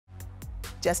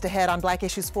Just ahead on Black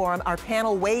Issues Forum, our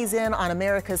panel weighs in on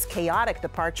America's chaotic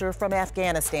departure from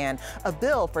Afghanistan, a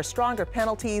bill for stronger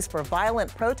penalties for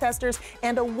violent protesters,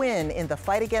 and a win in the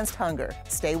fight against hunger.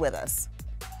 Stay with us.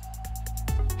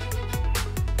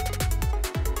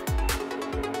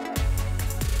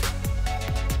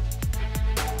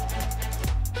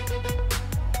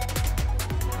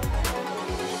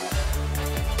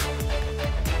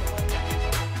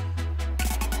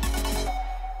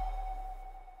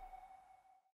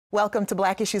 Welcome to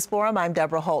Black Issues Forum. I'm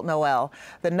Deborah Holt-Noel.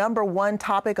 The #1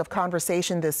 topic of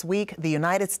conversation this week, the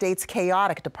United States'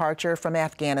 chaotic departure from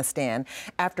Afghanistan.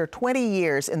 After 20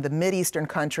 years in the Mideastern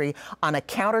country on a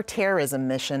counterterrorism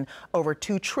mission, over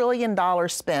 $2 trillion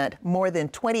spent, more than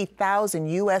 20,000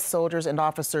 U.S. soldiers and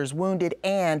officers wounded,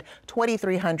 and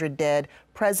 2,300 dead,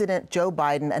 President Joe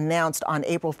Biden announced on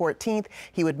April 14th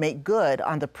he would make good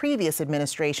on the previous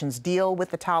administration's deal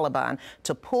with the Taliban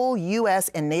to pull U.S.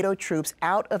 and NATO troops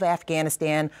out of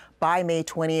Afghanistan by May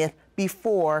 20th,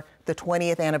 before the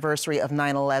 20th anniversary of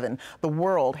 9/11. The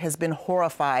world has been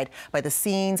horrified by the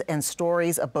scenes and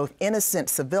stories of both innocent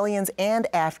civilians and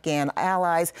Afghan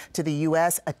allies to the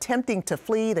U.S. attempting to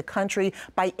flee the country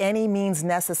by any means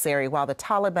necessary, while the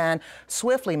Taliban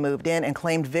swiftly moved in and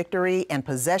claimed victory and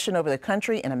possession over the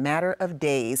country in a matter of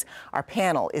days. Our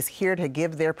panel is here to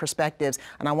give their perspectives,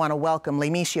 and I want to welcome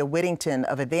Lamicia Whittington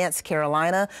of Advanced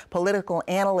Carolina, political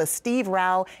analyst Steve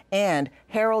Rao, and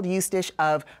Harold Eustace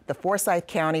of the Forsyth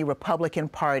County Republican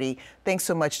Party. Thanks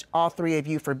so much, all three of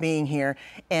you, for being here.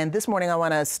 And this morning, I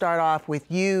want to start off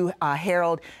with you,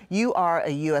 Harold. You are a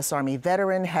U.S. Army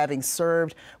veteran, having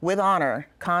served with honor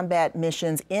combat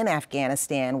missions in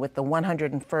Afghanistan with the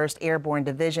 101st Airborne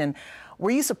Division.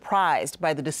 Were you surprised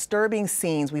by the disturbing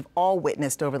scenes we've all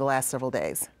witnessed over the last several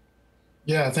days?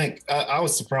 Yeah, I think I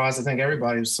was surprised. I think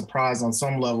everybody was surprised on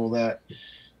some level that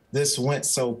this went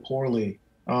so poorly.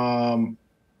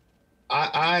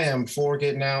 I am for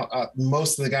getting out.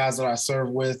 Most of the guys that I serve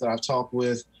with, that I've talked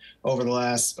with over the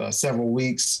last several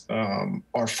weeks,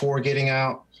 are for getting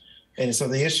out. And so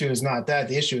the issue is not that.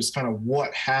 The issue is kind of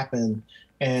what happened.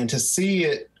 And to see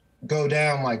it go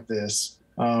down like this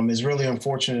is really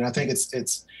unfortunate. I think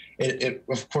it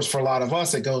of course, for a lot of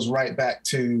us, it goes right back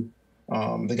to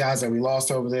the guys that we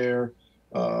lost over there.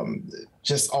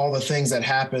 Just all the things that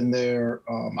happened there.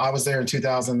 I was there in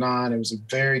 2009. It was a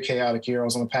very chaotic year. I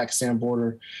was on the Pakistan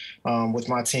border with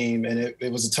my team, and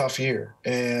it was a tough year.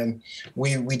 And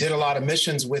we did a lot of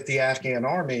missions with the Afghan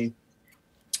army,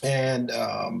 and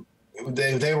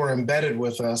they were embedded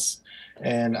with us,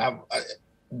 and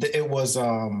they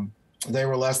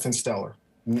were less than stellar.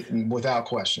 Without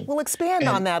question. Well, expand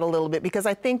on that a little bit, because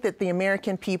I think that the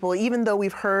American people, even though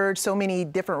we've heard so many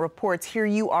different reports, here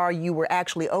you were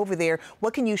actually over there.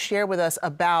 What can you share with us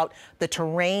about the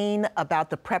terrain,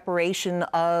 about the preparation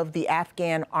of the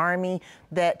Afghan army,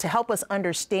 to help us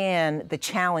understand the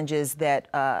challenges that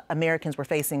Americans were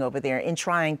facing over there in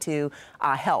trying to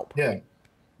help? Yeah,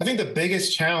 I think the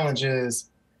biggest challenge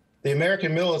is the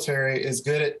American military is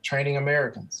good at training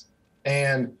Americans.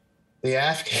 And the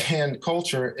Afghan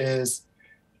culture is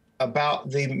about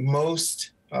the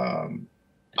most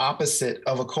opposite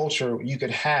of a culture you could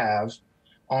have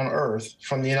on earth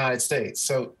from the United States.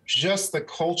 So just the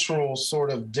cultural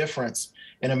sort of difference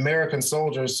in American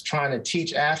soldiers trying to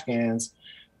teach Afghans,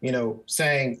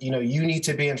 saying, you need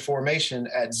to be in formation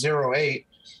at 08,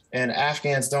 and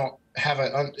Afghans don't have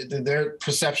their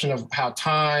perception of how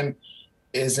time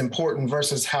is important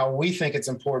versus how we think it's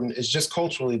important is just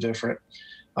culturally different.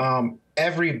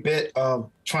 Every bit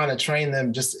of trying to train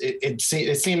them, it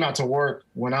seemed not to work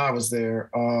when I was there.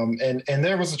 And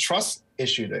there was a trust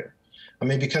issue there. I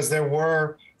mean, because there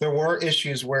were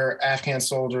issues where Afghan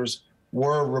soldiers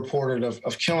were reported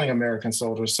of killing American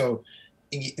soldiers. So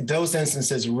those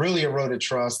instances really eroded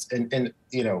trust. And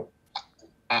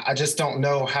I just don't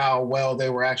know how well they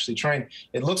were actually trained.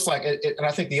 It looks like it. And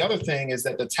I think the other thing is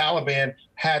that the Taliban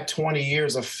had 20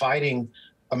 years of fighting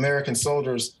American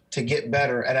soldiers to get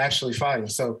better at actually fighting.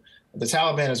 So the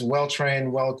Taliban is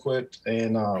well-trained, well-equipped,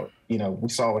 and, we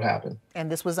saw what happened. And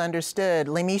this was understood.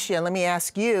 Lamicia, let me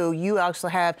ask you, you also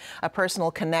have a personal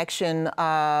connection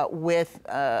with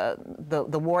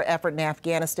the war effort in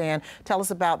Afghanistan. Tell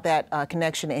us about that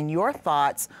connection and your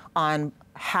thoughts on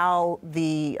how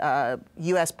the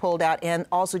U.S. pulled out, and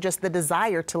also just the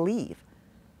desire to leave.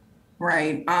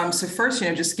 Right. So first,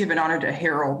 just give an honor to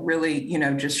Harold, really,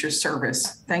 just your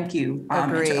service. Thank you.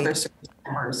 And to other service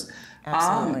members.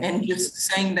 And just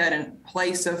saying that in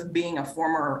place of being a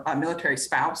former military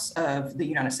spouse of the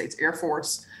United States Air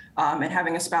Force and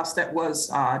having a spouse that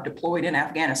was deployed in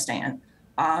Afghanistan,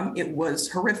 it was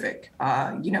horrific.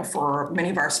 For many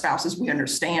of our spouses, we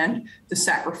understand the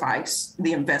sacrifice,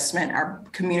 the investment our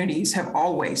communities have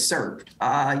always served.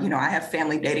 I have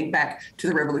family dating back to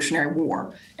the Revolutionary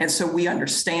War. And so we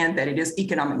understand that it is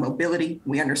economic mobility.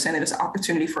 We understand that it's an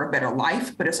opportunity for a better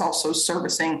life, but it's also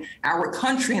servicing our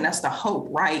country. And that's the hope,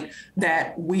 right?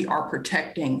 That we are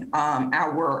protecting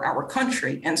our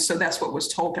country. And so that's what was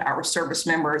told to our service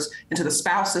members and to the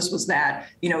spouses was that,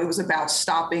 it was about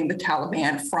stopping the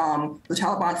Taliban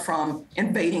from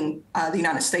invading the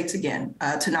United States again,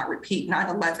 to not repeat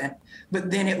 9/11. But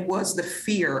then it was the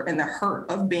fear and the hurt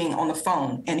of being on the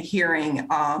phone and hearing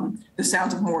the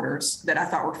sounds of mortars that I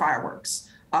thought were fireworks.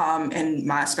 And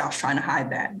my spouse trying to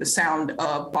hide that. The sound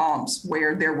of bombs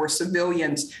where there were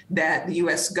civilians that the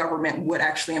U.S. government would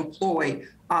actually employ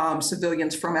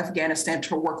civilians from Afghanistan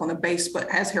to work on the base. But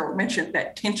as Harold mentioned,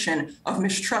 that tension of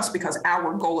mistrust, because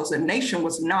our goal as a nation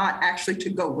was not actually to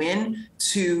go in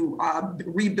to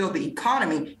rebuild the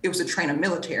economy, it was to train a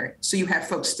military. So you have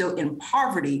folks still in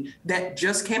poverty that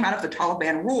just came out of the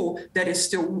Taliban rule that is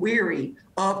still weary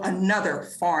of another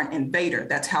foreign invader.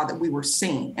 That's how that we were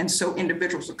seen. And so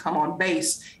individuals would come on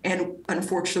base and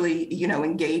unfortunately,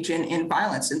 engage in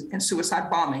violence and suicide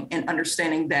bombing, and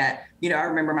understanding that, I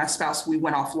remember my spouse, we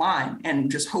went offline and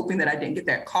just hoping that I didn't get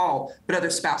that call, but other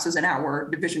spouses in our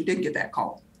division did get that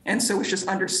call. And so it's just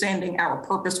understanding our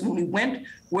purpose when we went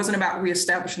wasn't about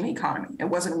reestablishing the economy. It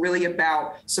wasn't really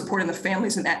about supporting the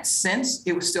families in that sense.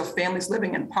 It was still families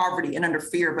living in poverty and under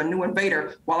fear of a new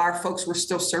invader, while our folks were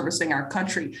still servicing our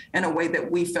country in a way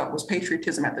that we felt was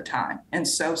patriotism at the time. And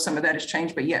so some of that has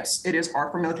changed. But yes, it is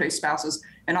hard for military spouses,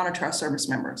 and honor to our service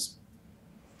members.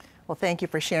 Well, thank you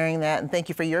for sharing that, and thank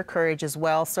you for your courage as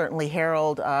well. Certainly,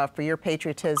 Harold, for your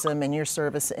patriotism and your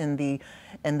service in the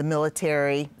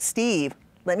military. Steve,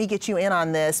 let me get you in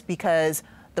on this, because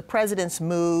the president's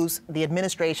moves, the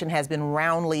administration has been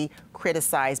roundly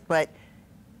criticized, but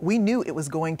we knew it was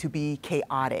going to be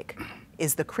chaotic.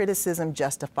 Is the criticism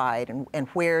justified, and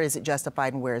where is it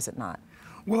justified and where is it not?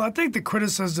 Well, I think the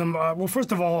criticism, well,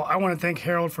 first of all, I want to thank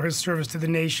Harold for his service to the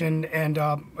nation. And,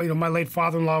 my late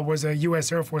father-in-law was a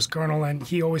U.S. Air Force colonel, and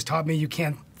he always taught me you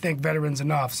can't thank veterans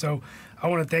enough. So I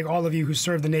want to thank all of you who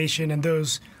served the nation and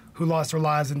those who lost their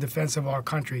lives in defense of our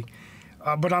country.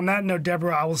 But on that note,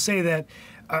 Deborah, I will say that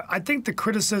I think the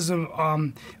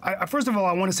criticism, first of all,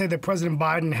 I want to say that President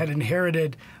Biden had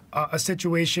inherited a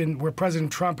situation where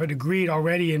President Trump had agreed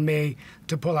already in May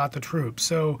to pull out the troops.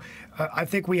 So I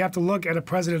think we have to look at a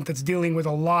president that's dealing with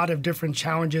a lot of different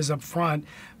challenges up front,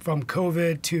 from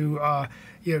COVID to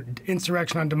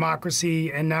insurrection on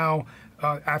democracy, and now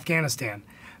Afghanistan.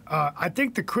 I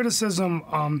think the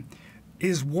criticism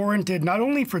is warranted not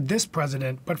only for this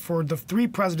president, but for the 3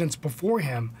 presidents before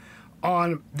him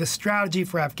on the strategy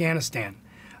for Afghanistan.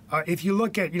 If you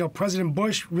look at, President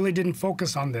Bush really didn't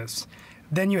focus on this.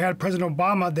 Then you had President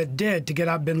Obama that did, to get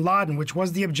out bin Laden, which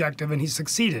was the objective, and he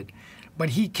succeeded.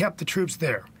 But he kept the troops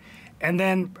there. And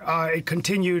then it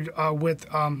continued with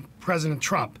President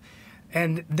Trump.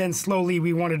 And then slowly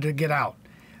we wanted to get out.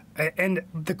 And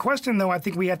the question, though, I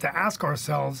think we have to ask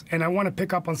ourselves, and I want to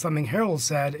pick up on something Harold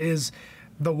said, is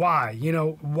the why.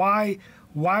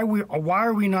 Why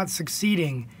are we not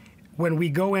succeeding when we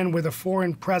go in with a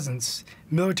foreign presence,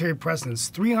 military presence,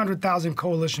 300,000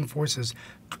 coalition forces,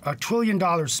 $1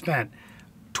 trillion spent,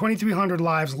 2,300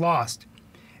 lives lost?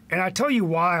 And I tell you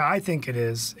why I think it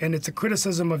is, and it's a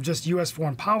criticism of just U.S.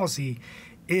 foreign policy,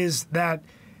 is that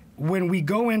when we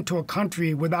go into a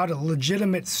country without a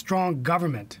legitimate, strong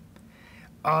government,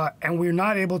 and we're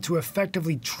not able to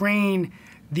effectively train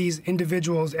these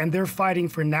individuals, and they're fighting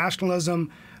for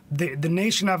nationalism, the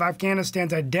nation of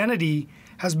Afghanistan's identity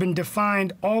has been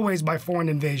defined always by foreign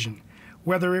invasion,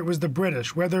 whether it was the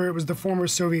British, whether it was the former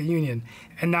Soviet Union,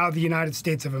 and now the United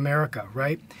States of America,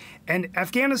 right? And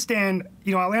Afghanistan,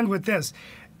 I'll end with this.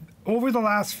 Over the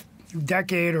last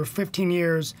decade or 15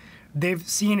 years, they've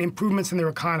seen improvements in their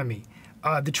economy.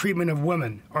 The treatment of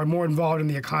women are more involved in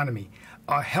the economy,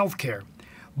 healthcare.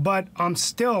 But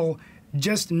still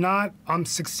just not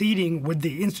succeeding with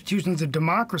the institutions of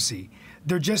democracy.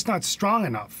 They're just not strong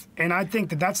enough. And I think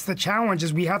that that's the challenge,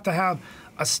 is we have to have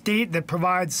a state that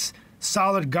provides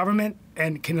solid government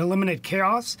and can eliminate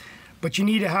chaos, but you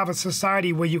need to have a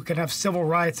society where you can have civil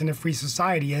rights in a free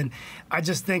society. And I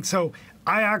just think so.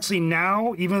 I actually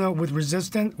now, even though with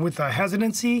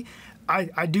hesitancy, I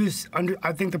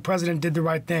think the president did the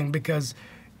right thing, because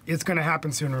it's going to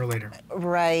happen sooner or later.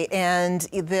 Right, and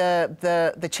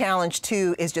the challenge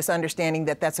too is just understanding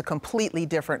that that's a completely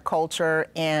different culture,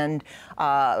 and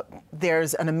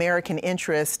there's an American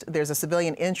interest, there's a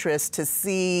civilian interest to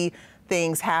see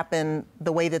things happen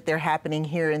the way that they're happening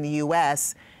here in the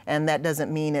U.S., and that doesn't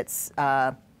mean it's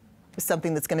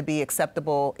something that's going to be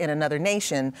acceptable in another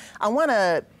nation. I want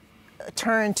to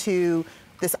turn to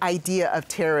this idea of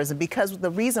terrorism, because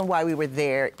the reason why we were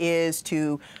there is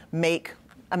to make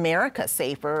America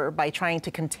safer by trying to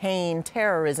contain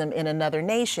terrorism in another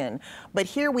nation. But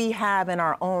here we have in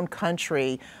our own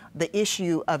country the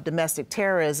issue of domestic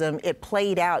terrorism. It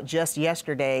played out just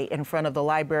yesterday in front of the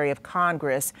Library of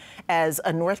Congress as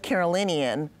a North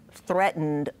Carolinian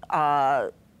threatened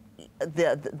the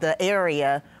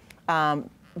area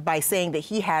by saying that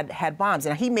he had bombs.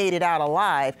 Now, he made it out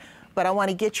alive, but I want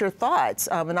to get your thoughts,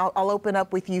 and I'll open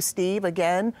up with you, Steve,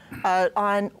 again,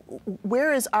 on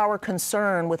where is our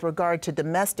concern with regard to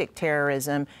domestic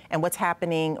terrorism and what's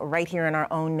happening right here in our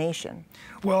own nation?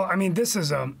 Well, I mean, this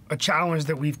is a challenge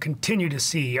that we've continued to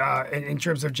see in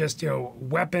terms of just,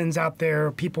 weapons out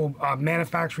there, people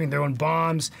manufacturing their own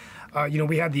bombs.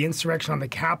 We had the insurrection on the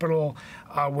Capitol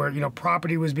where,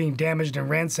 property was being damaged and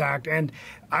ransacked. And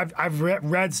I've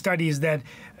read studies that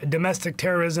domestic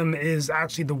terrorism is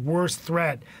actually the worst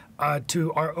threat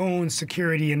to our own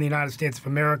security in the United States of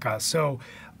America. So,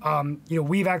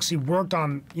 we've actually worked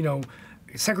on,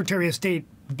 Secretary of State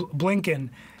Blinken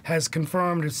has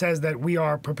confirmed, it says that we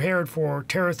are prepared for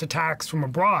terrorist attacks from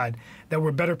abroad, that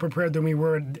we're better prepared than we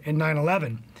were in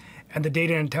 9/11. And the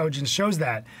data and intelligence shows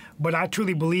that. But I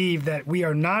truly believe that we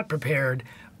are not prepared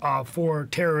for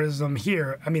terrorism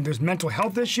here. I mean, there's mental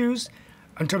health issues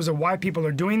in terms of why people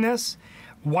are doing this.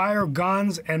 Why are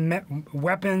guns and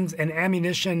weapons and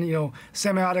ammunition,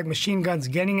 semi-automatic machine guns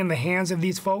getting in the hands of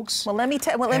these folks? Well, let me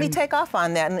take off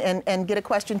on that and get a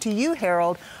question to you,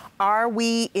 Harold. Are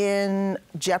we in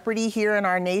jeopardy here in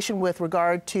our nation with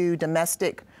regard to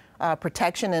domestic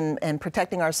protection and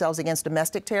protecting ourselves against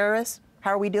domestic terrorists? How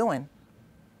are we doing?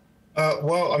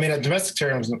 Well, I mean, domestic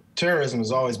terrorism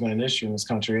has always been an issue in this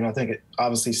country, and I think it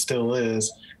obviously still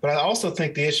is. But I also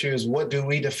think the issue is, what do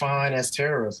we define as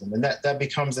terrorism? And that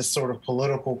becomes this sort of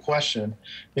political question,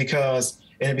 and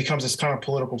it becomes this kind of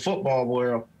political football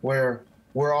where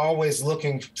we're always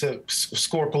looking to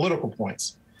score political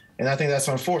points. And I think that's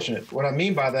unfortunate. What I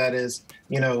mean by that is,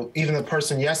 even the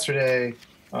person yesterday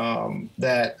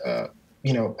that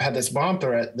had this bomb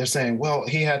threat, they're saying, well,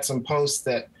 he had some posts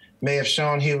that may have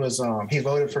shown he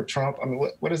voted for Trump. I mean,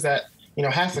 what is that?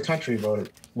 Half the country voted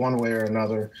one way or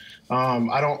another.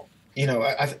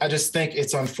 I just think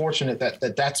it's unfortunate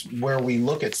that that's where we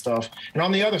look at stuff. And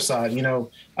on the other side,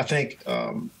 I think.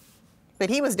 But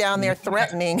he was down there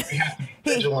threatening.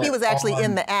 He was actually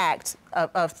in the act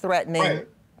of threatening. Right.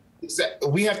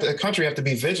 The country have to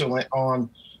be vigilant on,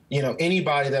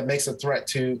 anybody that makes a threat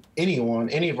to anyone,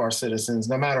 any of our citizens,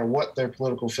 no matter what their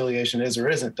political affiliation is or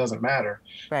isn't, doesn't matter.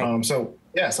 Right. So,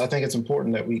 yes, I think it's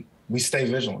important that we stay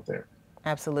vigilant there.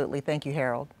 Absolutely. Thank you,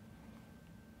 Harold.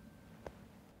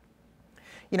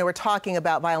 We're talking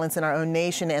about violence in our own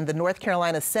nation, and the North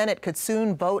Carolina Senate could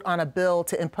soon vote on a bill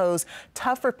to impose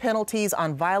tougher penalties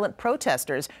on violent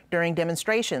protesters during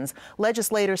demonstrations.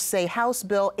 Legislators say House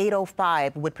Bill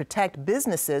 805 would protect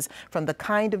businesses from the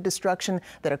kind of destruction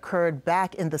that occurred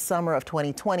back in the summer of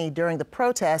 2020 during the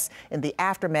protests in the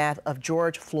aftermath of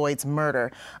George Floyd's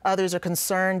murder. Others are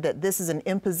concerned that this is an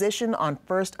imposition on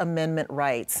First Amendment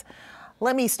rights.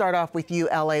 Let me start off with you,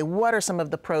 L.A. What are some of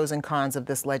the pros and cons of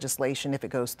this legislation if it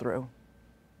goes through?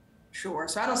 Sure.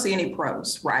 So I don't see any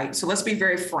pros, right? So let's be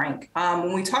very frank.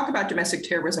 When we talk about domestic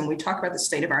terrorism, we talk about the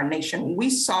state of our nation. We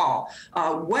saw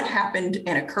what happened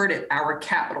and occurred at our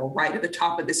Capitol right at the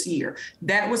top of this year.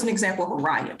 That was an example of a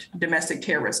riot, domestic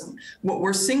terrorism. What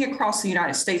we're seeing across the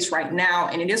United States right now,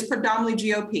 and it is predominantly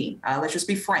GOP, let's just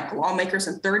be frank, lawmakers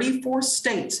in 34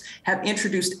 states have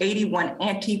introduced 81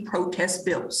 anti-protest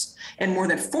bills, and more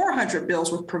than 400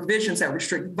 bills with provisions that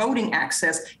restrict voting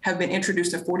access have been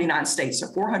introduced in 49 states. So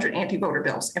 400 anti-voter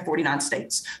bills in 49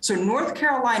 states. So North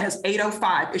Carolina's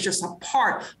 805 is just a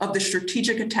part of the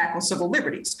strategic attack on civil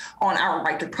liberties, on our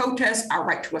right to protest, our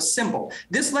right to assemble.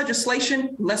 This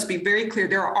legislation, let's be very clear,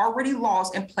 there are already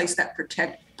laws in place that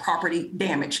protect property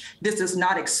damage. This does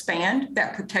not expand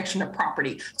that protection of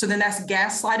property. So then that's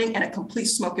gaslighting and a complete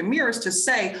smoke and mirrors to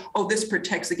say, oh, this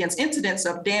protects against incidents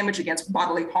of damage against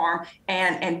bodily harm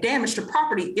and damage to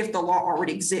property if the law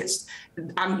already exists.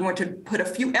 I'm going to put a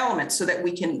few elements so that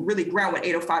we can really ground what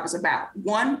 805 is about.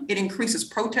 One, it increases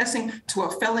protesting to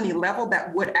a felony level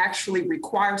that would actually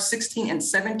require 16 and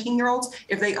 17-year-olds,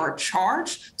 if they are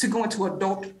charged, to go into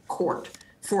adult court.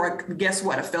 for, guess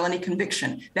what, a felony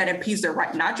conviction that impedes their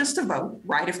right not just to vote,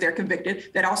 right, if they're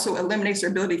convicted, that also eliminates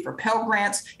their ability for Pell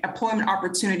Grants, employment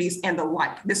opportunities, and the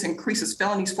like. This increases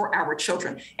felonies for our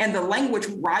children. And the language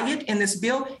riot in this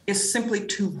bill is simply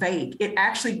too vague. It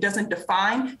actually doesn't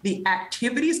define the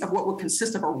activities of what would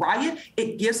consist of a riot.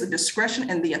 It gives the discretion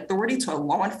and the authority to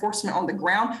law enforcement on the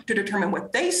ground to determine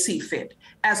what they see fit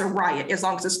as a riot, as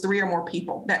long as it's 3 or more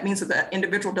people. That means that the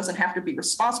individual doesn't have to be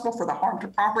responsible for the harm to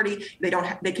property.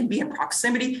 They can be in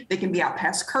proximity. They can be out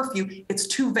past curfew. It's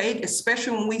too vague,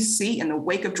 especially when we see in the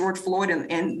wake of George Floyd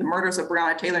and the murders of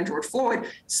Breonna Taylor and George Floyd,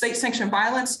 state-sanctioned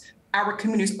violence. Our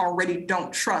communities already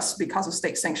don't trust because of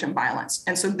state-sanctioned violence.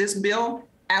 And so this bill,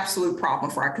 absolute problem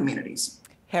for our communities.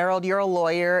 Harold, you're a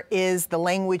lawyer. Is the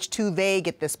language too vague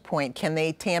at this point? Can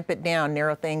they tamp it down,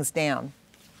 narrow things down?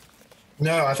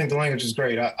 No, I think the language is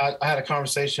great. I had a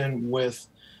conversation with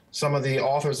some of the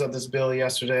authors of this bill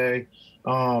yesterday,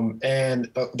 and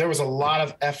there was a lot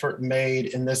of effort made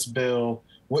in this bill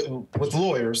with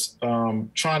lawyers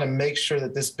trying to make sure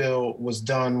that this bill was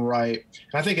done right.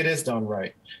 And I think it is done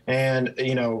right. And,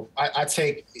 you know, I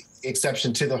take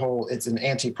exception to the whole, it's an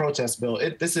anti-protest bill.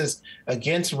 This is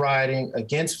against rioting,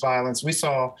 against violence. We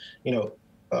saw, you know,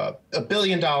 $1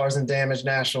 billion in damage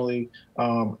nationally,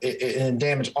 and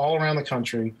damage all around the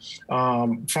country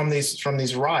from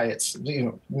these riots. You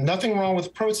know, nothing wrong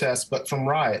with protests, but from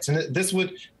riots. And this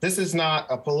is not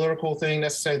a political thing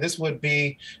necessarily. This would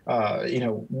be, you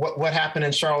know, what happened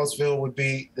in Charlottesville would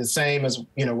be the same as,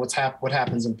 you know, what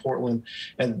happens in Portland.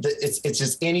 And it's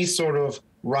just any sort of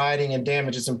rioting and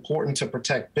damage. It's important to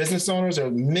protect business owners. There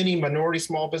are many minority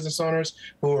small business owners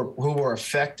who were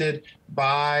affected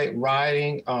by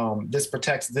rioting. This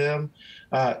protects them.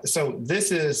 So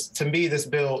this is, to me, this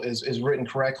bill is written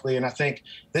correctly. And I think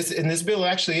this bill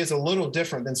actually is a little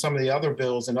different than some of the other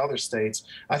bills in other states.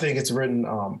 I think it's written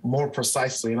more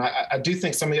precisely. And I do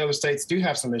think some of the other states do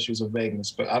have some issues of vagueness,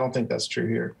 but I don't think that's true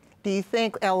here. Do you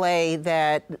think, L.A.,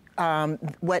 that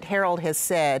what Harold has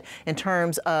said in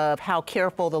terms of how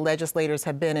careful the legislators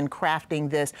have been in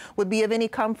crafting this would be of any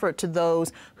comfort to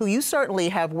those who you certainly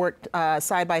have worked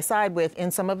side by side with in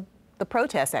some of the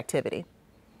protest activity?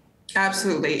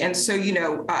 Absolutely. And so, you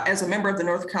know, as a member of the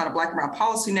North Carolina Black and Brown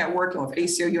Policy Network and with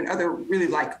ACLU and other really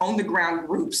like on the ground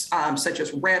groups such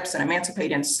as REPS and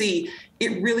Emancipate NC,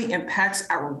 it really impacts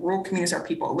our rural communities, our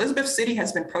people. Elizabeth City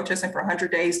has been protesting for 100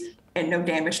 days and no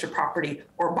damage to property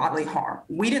or bodily harm.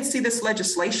 We didn't see this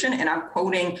legislation, and I'm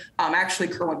quoting actually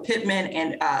Kerwin Pittman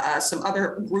and some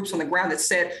other groups on the ground that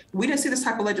said, we didn't see this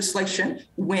type of legislation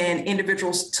when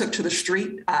individuals took to the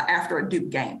street after a Duke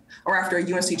game or after a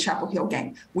UNC Chapel Hill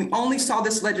game. We only saw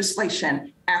this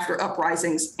legislation after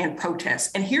uprisings and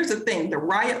protests. And here's the thing, the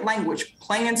riot language,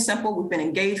 plain and simple, we've been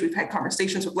engaged, we've had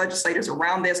conversations with legislators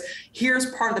around this. Here's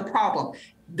part of the problem.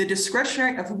 The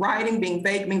discretionary of rioting being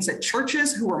vague means that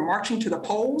churches who are marching to the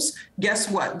polls, guess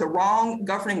what? The wrong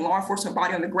governing law enforcement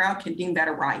body on the ground can deem that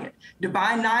a riot.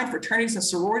 Divine Nine, fraternities and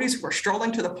sororities who are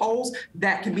strolling to the polls,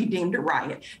 that can be deemed a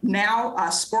riot. Now,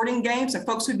 sporting games and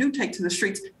folks who do take to the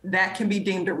streets, that can be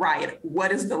deemed a riot.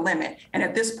 What is the limit? And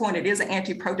at this point, it is an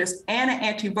anti-protest and an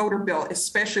anti-voter bill,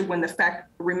 especially when the fact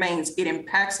remains it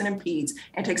impacts and impedes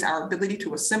and takes our ability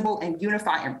to assemble and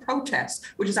unify and protest,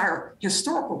 which is our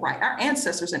historical right. Our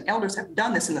ancestors and elders have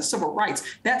done this in the civil rights.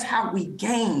 That's how we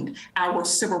gained our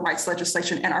civil rights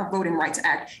legislation and our Voting Rights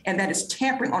Act. And that is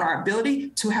tampering on our ability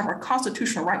to have our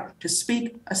constitutional right to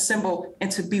speak, assemble,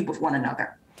 and to be with one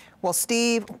another. Well,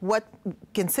 Steve,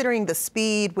 considering the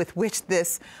speed with which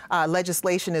this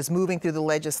legislation is moving through the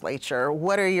legislature,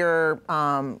 what are your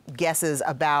guesses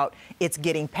about its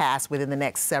getting passed within the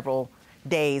next several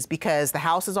days? Because the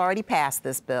House has already passed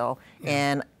this bill,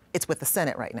 and it's with the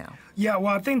Senate right now. Yeah,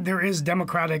 well, I think there is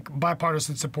Democratic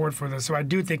bipartisan support for this, so I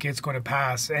do think it's going to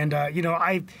pass. And you know,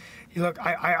 I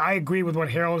agree with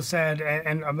what Harold said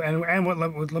and what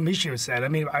Lamisha said. I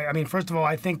mean, first of all,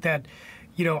 I think that,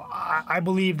 you know, I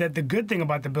believe that the good thing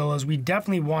about the bill is we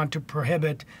definitely want to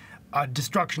prohibit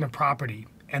destruction of property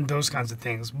and those kinds of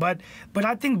things. But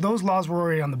I think those laws were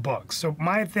already on the books. So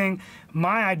my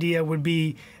idea would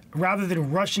be, rather than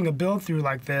rushing a bill through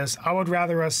like this, I would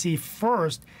rather us see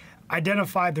first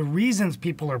identify the reasons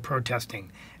people are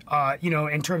protesting, you know,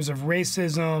 in terms of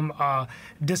racism,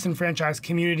 disenfranchised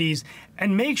communities,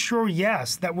 and make sure,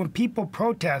 yes, that when people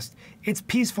protest, it's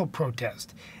peaceful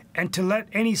protest. And to let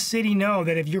any city know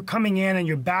that if you're coming in and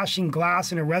you're bashing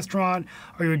glass in a restaurant,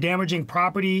 or you're damaging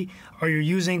property, or you're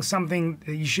using something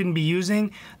that you shouldn't be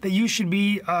using, that you should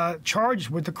be charged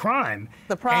with the crime.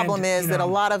 The problem is that a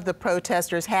lot of the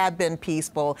protesters have been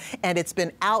peaceful, and it's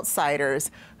been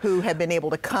outsiders who have been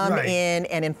able to come in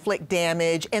and inflict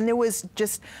damage. And there was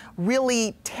just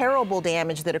really terrible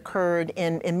damage that occurred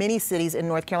in many cities in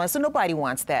North Carolina. So nobody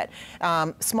wants that.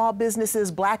 Small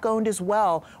businesses, Black-owned as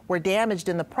well, were damaged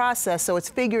in the process. So it's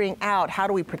figuring out how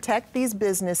do we protect these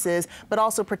businesses, but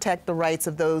also protect the rights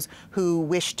of those who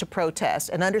wish to protest,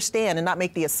 and understand and not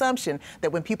make the assumption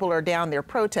that when people are down there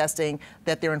protesting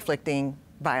that they're inflicting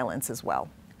violence as well.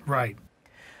 Right.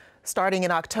 Starting in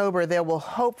October, there will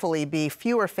hopefully be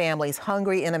fewer families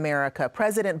hungry in America.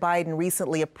 President Biden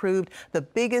recently approved the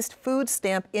biggest food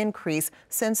stamp increase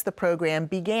since the program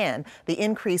began. The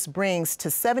increase brings to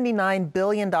 $79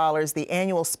 billion the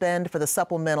annual spend for the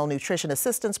Supplemental Nutrition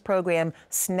Assistance Program,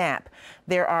 SNAP.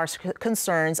 There are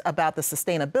concerns about the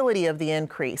sustainability of the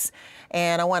increase.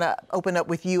 And I want to open up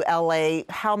with you, LA.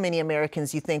 How many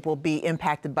Americans you think will be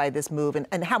impacted by this move,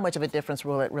 and how much of a difference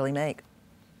will it really make?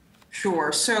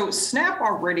 Sure. So SNAP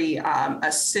already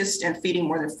assists in feeding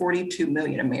more than 42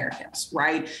 million Americans,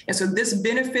 right? And so this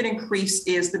benefit increase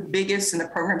is the biggest in the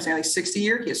program's nearly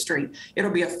 60-year history.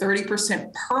 It'll be a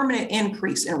 30% permanent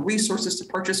increase in resources to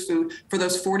purchase food for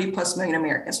those 40+ million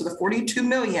Americans. So the 42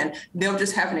 million, they'll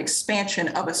just have an expansion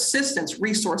of assistance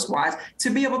resource-wise to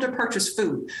be able to purchase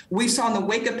food. We saw in the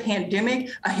wake of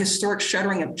pandemic a historic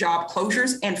shuttering of job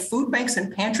closures, and food banks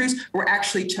and pantries were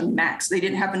actually to max. They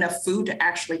didn't have enough food to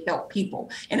actually help people,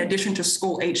 in addition to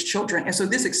school-aged children. And so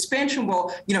this expansion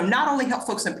will, not only help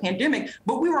folks in pandemic,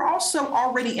 but we were also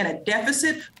already in a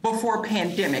deficit before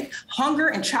pandemic. Hunger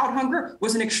and child hunger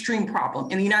was an extreme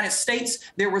problem. In the United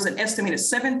States, there was an estimated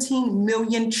 17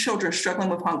 million children struggling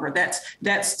with hunger.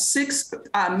 That's 6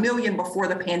 million before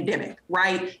the pandemic,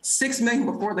 right? 6 million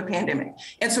before the pandemic.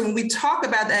 And so when we talk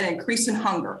about that increase in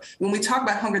hunger, when we talk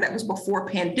about hunger that was before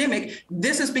pandemic,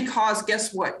 this is because,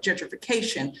 guess what?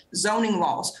 Gentrification, zoning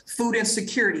laws, food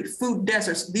insecurity, food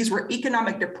deserts. These were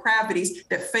economic depravities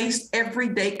that faced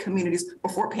everyday communities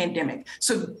before pandemic.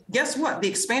 So guess what? The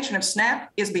expansion of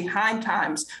SNAP is behind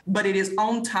times, but it is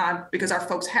on time because our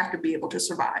folks have to be able to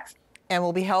survive. And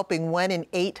will be helping 1 in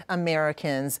 8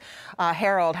 Americans.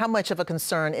 Harold, how much of a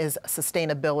concern is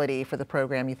sustainability for the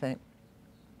program, you think?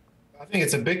 I think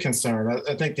it's a big concern.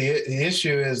 I think the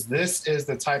issue is this is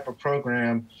the type of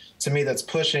program, to me, that's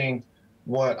pushing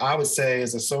what I would say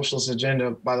is a socialist agenda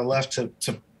by the left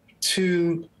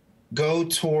to go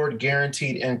toward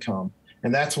guaranteed income.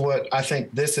 And that's what I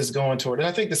think this is going toward. And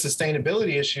I think the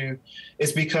sustainability issue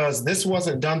is because this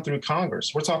wasn't done through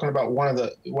Congress. We're talking about one of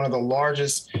the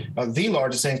largest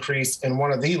increase in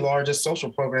one of the largest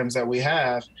social programs that we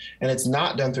have, and it's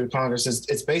not done through Congress.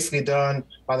 It's basically done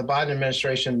by the Biden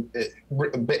administration,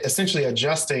 essentially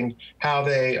adjusting how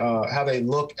they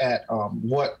look at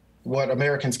what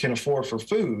Americans can afford for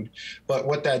food. But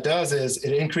what that does is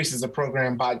it increases the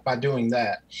program by doing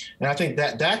that. And I think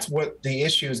that's what the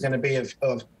issue is going to be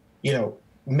of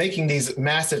making these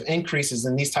massive increases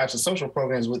in these types of social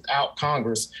programs without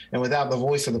Congress and without the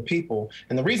voice of the people.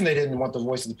 And the reason they didn't want the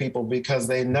voice of the people, because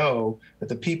they know that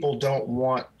the people don't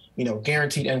want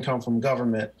guaranteed income from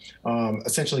government,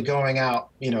 essentially going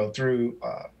out, through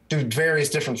various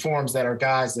different forms that are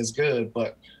guised as good,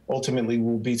 but ultimately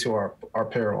will be to our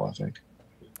peril, I think.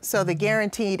 So the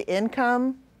guaranteed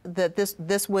income, that this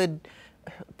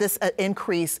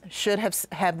increase should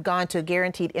have gone to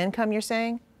guaranteed income, you're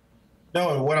saying?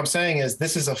 No, what I'm saying is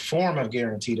this is a form of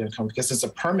guaranteed income because it's a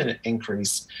permanent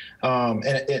increase.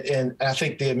 And I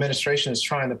think the administration is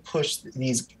trying to push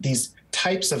these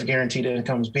types of guaranteed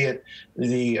incomes, be it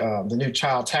the new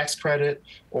child tax credit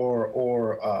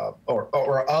or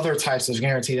other types of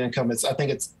guaranteed income.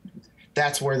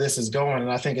 That's where this is going,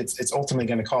 and I think it's ultimately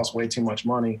going to cost way too much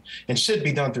money and should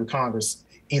be done through Congress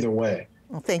either way.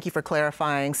 Well, thank you for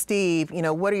clarifying. Steve,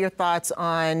 what are your thoughts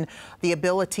on the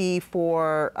ability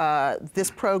for this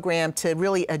program to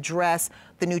really address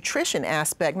the nutrition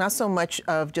aspect, not so much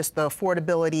of just the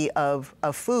affordability of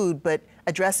food, but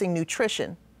addressing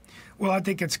nutrition? Well, I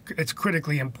think it's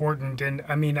critically important, and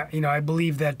I mean, I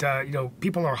believe that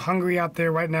people are hungry out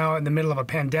there right now in the middle of a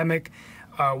pandemic.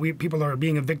 People are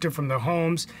being evicted from their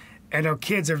homes, and our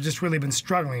kids have just really been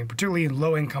struggling, particularly in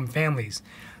low-income families.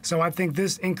 So I think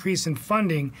this increase in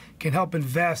funding can help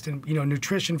invest in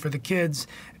nutrition for the kids.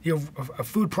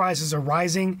 Food prices are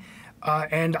rising,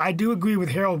 and I do agree with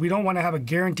Harold. We don't want to have a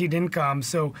guaranteed income.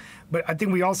 But I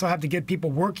think we also have to get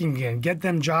people working again, get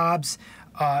them jobs,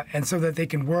 and so that they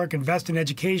can work, invest in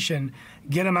education,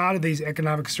 get them out of these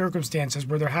economic circumstances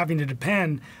where they're having to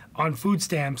depend on food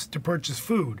stamps to purchase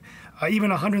food.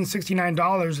 Even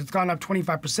 $169, it's gone up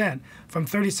 25%, from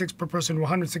 $36 per person to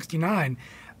 $169.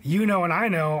 And I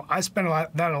know I spend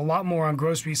a lot more on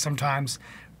groceries sometimes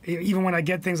even when I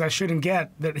get things I shouldn't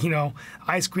get, that,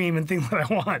 ice cream and things that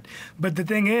I want. But the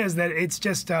thing is that it's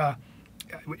just,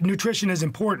 nutrition is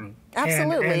important.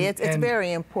 Absolutely, it's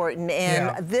very important,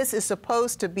 and this is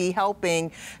supposed to be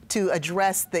helping to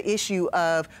address the issue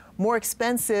of more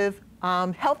expensive,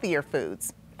 healthier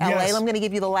foods. Yes. I'm going to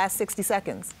give you the last 60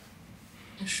 seconds.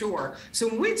 Sure. So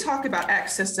when we talk about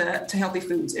access to healthy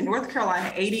foods, in North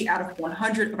Carolina, 80 out of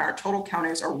 100 of our total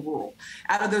counties are rural.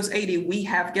 Out of those 80, we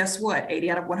have, guess what? 80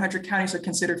 out of 100 counties are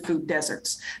considered food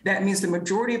deserts. That means the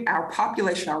majority of our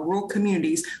population, our rural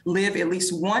communities, live at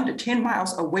least 1 to 10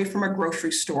 miles away from a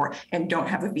grocery store and don't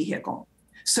have a vehicle.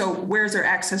 So where's their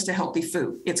access to healthy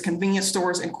food? It's convenience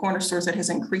stores and corner stores that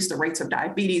has increased the rates of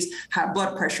diabetes, high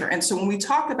blood pressure. And so when we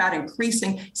talk about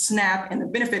increasing SNAP and the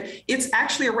benefit, it's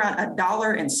actually around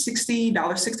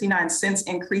 $1.69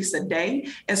 increase a day.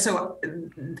 And so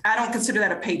I don't consider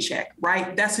that a paycheck,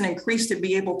 right? That's an increase to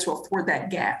be able to afford that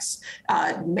gas,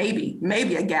 maybe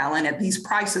a gallon at these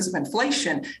prices of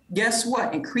inflation. Guess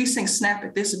what? Increasing SNAP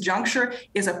at this juncture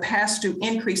is a pass-through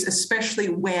increase, especially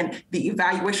when the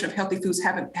evaluation of healthy foods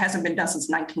hasn't been done since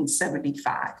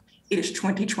 1975. It is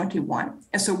 2021.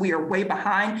 And so we are way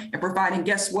behind in providing,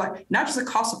 guess what, not just the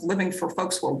cost of living for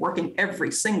folks who are working every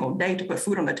single day to put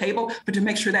food on the table, but to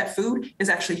make sure that food is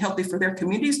actually healthy for their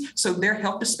communities so their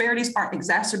health disparities aren't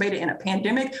exacerbated in a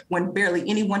pandemic when barely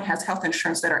anyone has health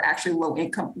insurance that are actually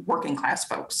low-income working class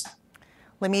folks.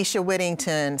 Lamisha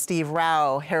Whittington, Steve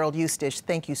Rao, Harold Eustace,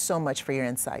 thank you so much for your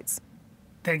insights.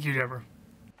 Thank you, Deborah.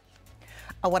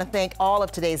 I want to thank all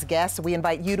of today's guests. We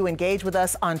invite you to engage with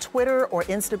us on Twitter or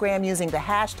Instagram using the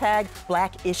hashtag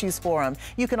Black Issues Forum.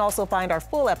 You can also find our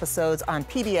full episodes on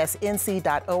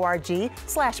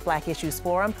pbsnc.org/Black Issues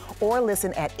Forum or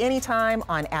listen at any time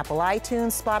on Apple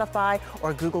iTunes, Spotify,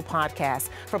 or Google Podcasts.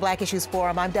 For Black Issues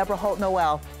Forum, I'm Deborah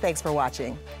Holt-Noel. Thanks for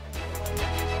watching.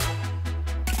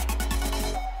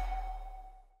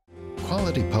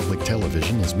 Quality public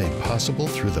television is made possible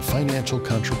through the financial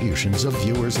contributions of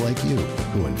viewers like you,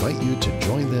 who invite you to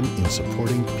join them in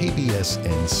supporting PBS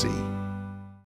NC.